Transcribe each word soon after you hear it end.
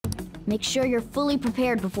Make sure you're fully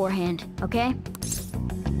prepared beforehand, okay?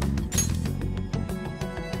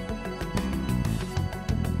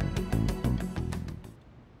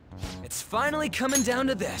 It's finally coming down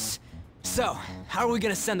to this. So, how are we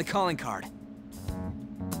gonna send the calling card?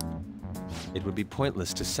 It would be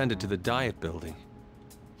pointless to send it to the Diet Building.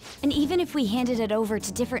 And even if we handed it over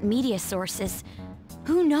to different media sources,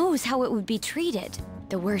 who knows how it would be treated?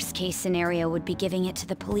 The worst case scenario would be giving it to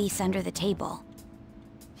the police under the table.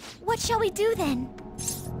 What shall we do then?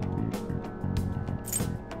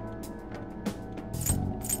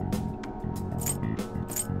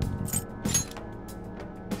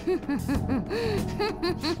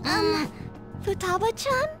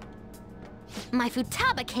 Futaba-chan? My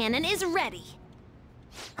Futaba cannon is ready.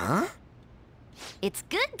 Huh? It's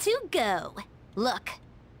good to go. Look.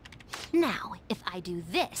 Now, if I do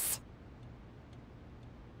this...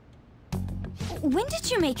 When did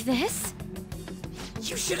you make this?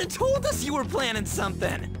 You should have told us you were planning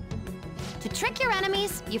something! To trick your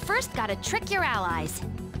enemies, you first gotta trick your allies.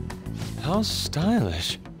 How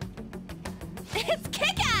stylish. It's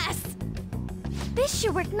kick-ass! This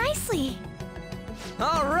should work nicely.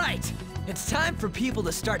 All right! It's time for people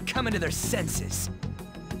to start coming to their senses.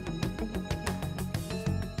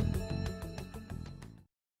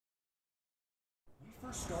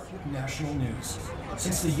 Start with national news.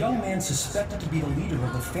 Since the young man suspected to be the leader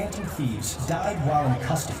of the Phantom Thieves died while in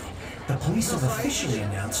custody, the police have officially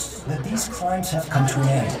announced that these crimes have come to an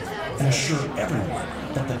end and assure everyone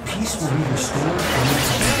that the peace will be restored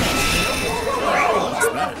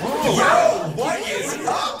Yo, what is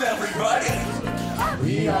up, everybody?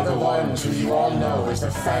 We are the ones who you all know as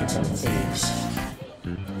the Phantom Thieves.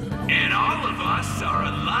 And all of us are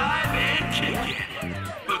alive and kicking.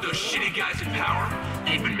 But those shitty guys in power,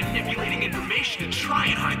 they've been manipulating information to try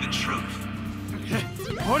and hide the truth.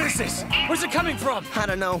 What is this? Where's it coming from? I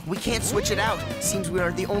don't know. We can't switch it out. Seems we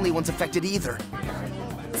aren't the only ones affected either.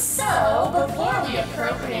 So, before we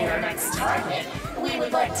appropriate our next target, we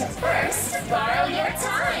would like to first borrow your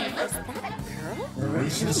time. The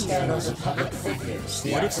recent scandals of public figures.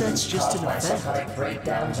 What if that's just an effect? Psychotic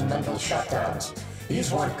breakdowns and mental shutdowns.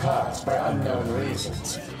 These weren't caused by unknown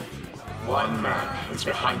reasons. One man is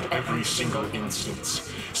behind every single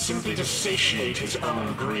instance, simply to satiate his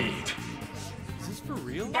own greed. Is this for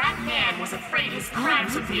real? That man was afraid his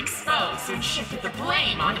crimes would be exposed and shifted the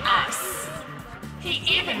blame on us. He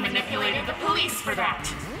even manipulated the police for that.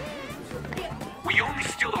 We only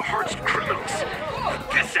steal the hearts of criminals.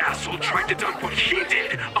 This asshole tried to dump what he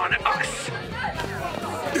did on us.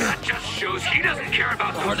 That just shows he doesn't care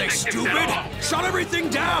about those victims at all. Shut everything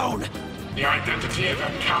down! The identity of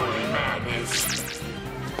that cowardly man is...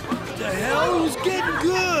 What the hell? Who's getting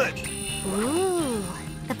good? Ooh,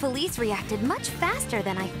 the police reacted much faster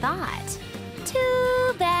than I thought.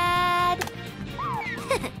 Too bad.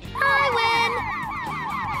 I win!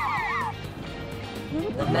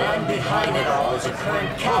 The man behind it all is a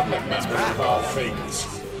current cabinet member of all things.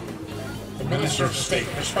 The Minister of State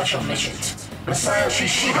for Special Missions, Messiah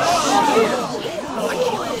Shido. I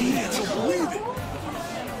can't believe it.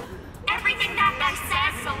 Everything that guy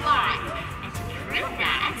says is a lie. And to prove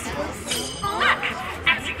that, look,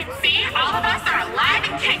 as you can see, all of us are alive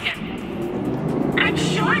and kicking. I'm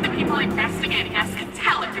sure the people investigating us can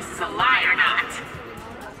tell if this is a lie or not.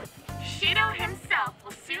 Shido himself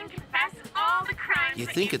will soon confess all the crimes. You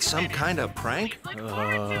think it's some kind of prank?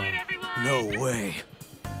 No way.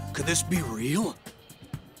 Could this be real?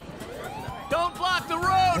 Don't block the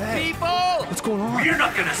road, people! What's going on? We're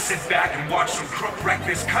not gonna sit back and watch some crook wreck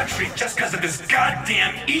this country just because of his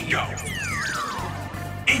goddamn ego.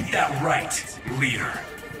 Ain't that right, leader?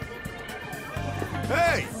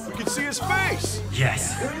 Hey, we can see his face!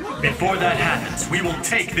 Yes. Before that happens, we will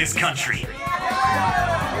take this country.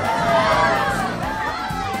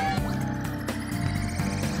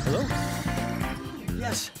 Hello?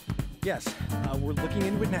 Yes. We're looking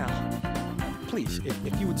into it now. Please,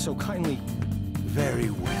 if you would so kindly... Very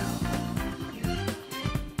well.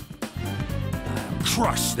 I'll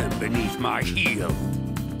crush them beneath my heel.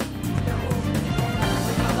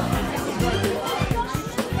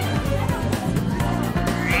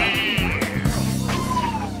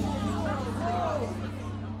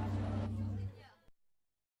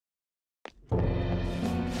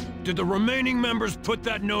 Did the remaining members put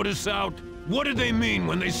that notice out? What did they mean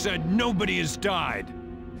when they said nobody has died?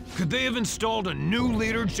 Could they have installed a new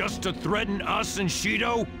leader just to threaten us and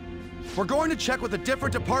Shido? We're going to check with the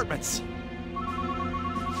different departments.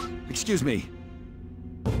 Excuse me.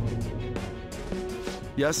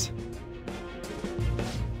 Yes?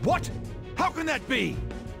 What? How can that be?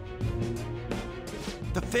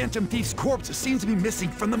 The Phantom Thief's corpse seems to be missing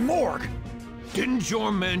from the morgue. Didn't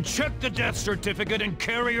your men check the death certificate and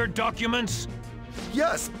carrier documents?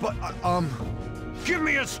 Yes, but, Give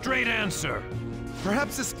me a straight answer!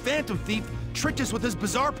 perhaps this Phantom Thief tricked us with his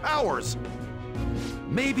bizarre powers.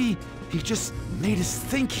 Maybe he just made us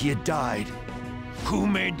think he had died. Who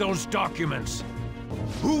made those documents?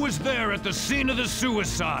 Who was there at the scene of the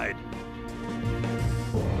suicide?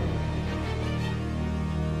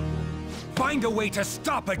 Find a way to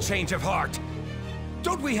stop a change of heart!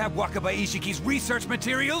 Don't we have Wakaba Ishiki's research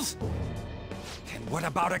materials? And what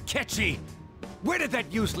about Akechi? Where did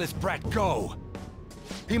that useless brat go?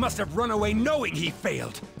 He must have run away knowing he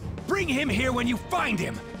failed. Bring him here when you find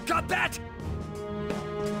him! Got that?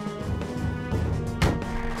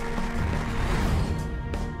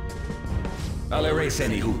 I'll erase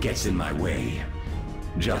any who gets in my way,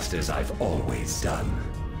 just as I've always done.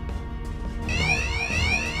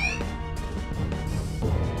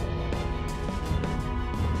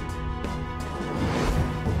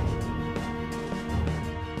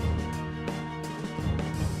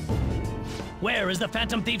 Where is the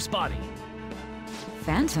Phantom Thief's body?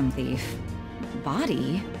 Phantom Thief?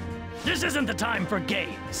 Body? This isn't the time for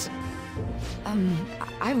games.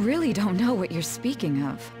 I really don't know what you're speaking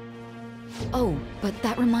of. Oh, but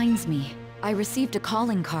that reminds me. I received a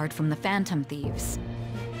calling card from the Phantom Thieves.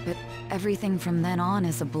 But everything from then on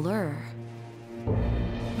is a blur.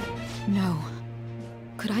 No.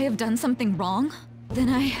 Could I have done something wrong? Then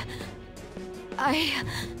Hey!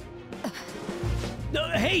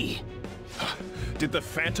 Did the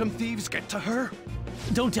Phantom Thieves get to her?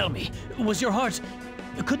 Don't tell me. Was your heart...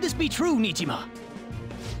 Could this be true, Nichima?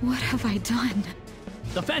 What have I done?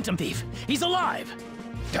 The Phantom Thief! He's alive!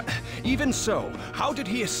 Even so, how did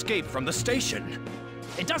he escape from the station?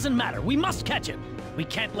 It doesn't matter. We must catch him. We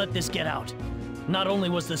can't let this get out. Not only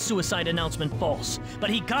was the suicide announcement false,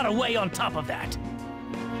 but he got away on top of that.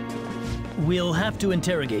 We'll have to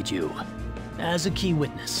interrogate you as a key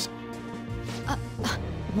witness.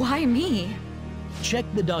 Why me? Check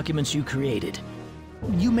the documents you created.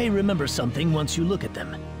 You may remember something once you look at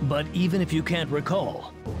them, but even if you can't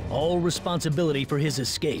recall, all responsibility for his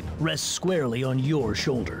escape rests squarely on your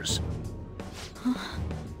shoulders.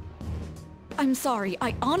 I'm sorry,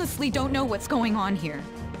 I honestly don't know what's going on here.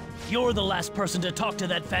 You're the last person to talk to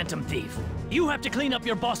that Phantom Thief. You have to clean up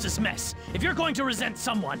your boss's mess. If you're going to resent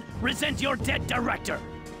someone, resent your dead director.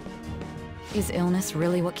 Is illness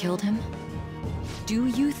really what killed him? Do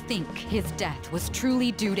you think his death was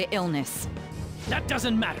truly due to illness? That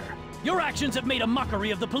doesn't matter. Your actions have made a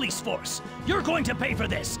mockery of the police force. You're going to pay for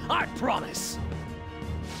this, I promise.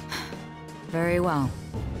 Very well.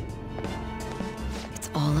 It's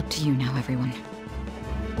all up to you now, everyone.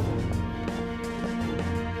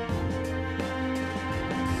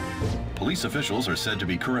 Police officials are said to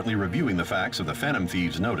be currently reviewing the facts of the Phantom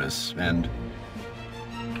Thieves' notice, and...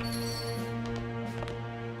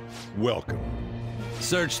 Welcome.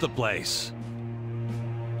 Search the place.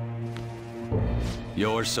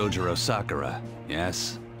 You're Sojiro Sakura,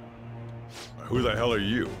 yes? Who the hell are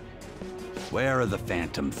you? Where are the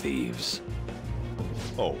Phantom Thieves?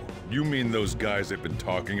 Oh, you mean those guys they've been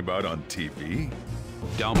talking about on TV?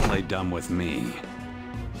 Don't play dumb with me.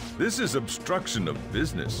 This is obstruction of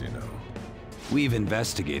business, you know. We've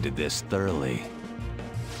investigated this thoroughly.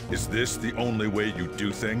 Is this the only way you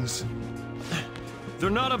do things? They're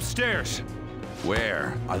not upstairs.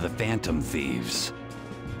 Where are the Phantom Thieves?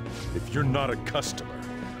 If you're not a customer,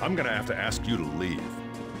 I'm gonna have to ask you to leave.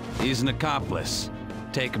 He's an accomplice.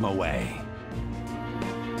 Take him away.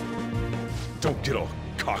 Don't get all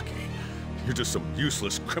cocky. You're just some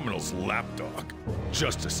useless criminal's lapdog.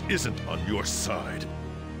 Justice isn't on your side.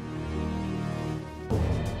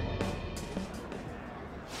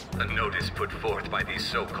 The notice put forth by these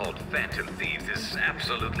so-called Phantom Thieves is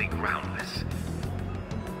absolutely groundless.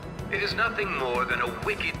 It is nothing more than a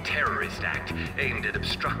wicked terrorist act aimed at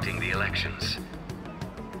obstructing the elections.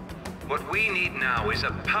 What we need now is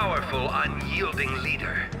a powerful, unyielding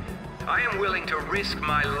leader. I am willing to risk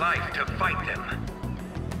my life to fight them.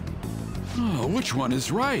 Oh, which one is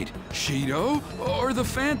right? Shido or the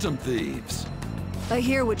Phantom Thieves? I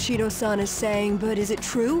hear what Shido-san is saying, but is it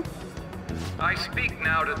true? I speak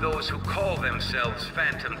now to those who call themselves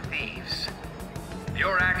Phantom Thieves.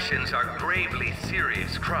 Your actions are gravely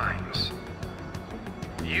serious crimes.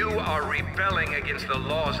 You are rebelling against the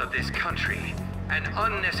laws of this country and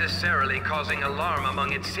unnecessarily causing alarm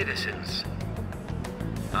among its citizens.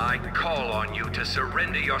 I call on you to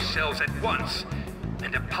surrender yourselves at once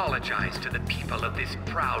and apologize to the people of this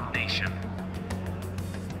proud nation.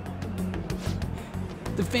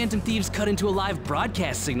 The Phantom Thieves cut into a live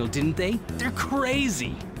broadcast signal, didn't they? They're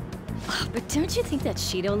crazy! But don't you think that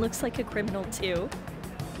Shido looks like a criminal too?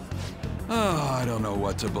 Oh, I don't know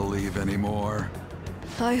what to believe anymore.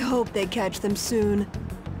 I hope they catch them soon.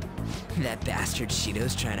 That bastard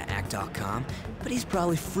Shido's trying to act all calm, but he's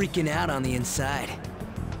probably freaking out on the inside.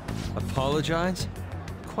 Apologize?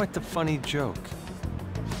 Quite the funny joke.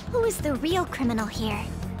 Who is the real criminal here?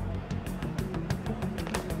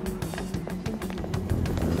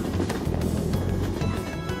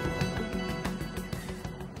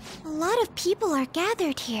 A lot of people are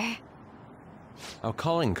gathered here. Our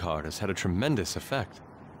calling card has had a tremendous effect.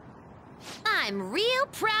 I'm real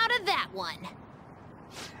proud of that one.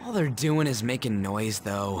 All they're doing is making noise,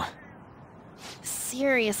 though.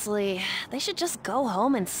 Seriously, they should just go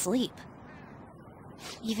home and sleep.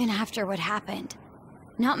 Even after what happened,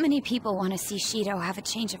 not many people want to see Shido have a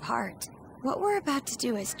change of heart. What we're about to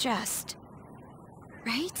do is just...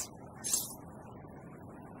 right?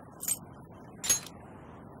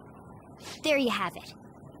 There you have it.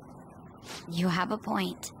 You have a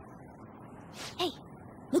point. Hey,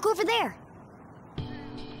 look over there!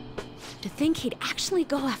 To think he'd actually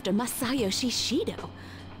go after Masayoshi Shido.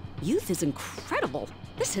 Youth is incredible.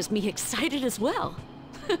 This has me excited as well.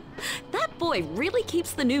 That boy really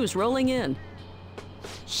keeps the news rolling in.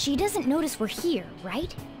 She doesn't notice we're here,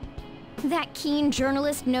 right? That keen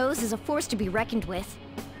journalist nose is a force to be reckoned with.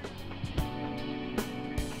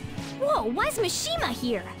 Whoa, why's Mishima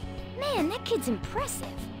here? Man, that kid's impressive.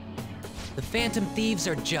 The Phantom Thieves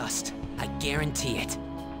are just. I guarantee it.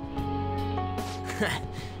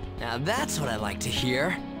 Now that's what I like to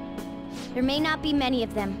hear. There may not be many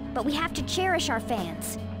of them, but we have to cherish our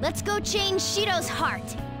fans. Let's go change Shido's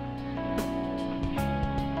heart.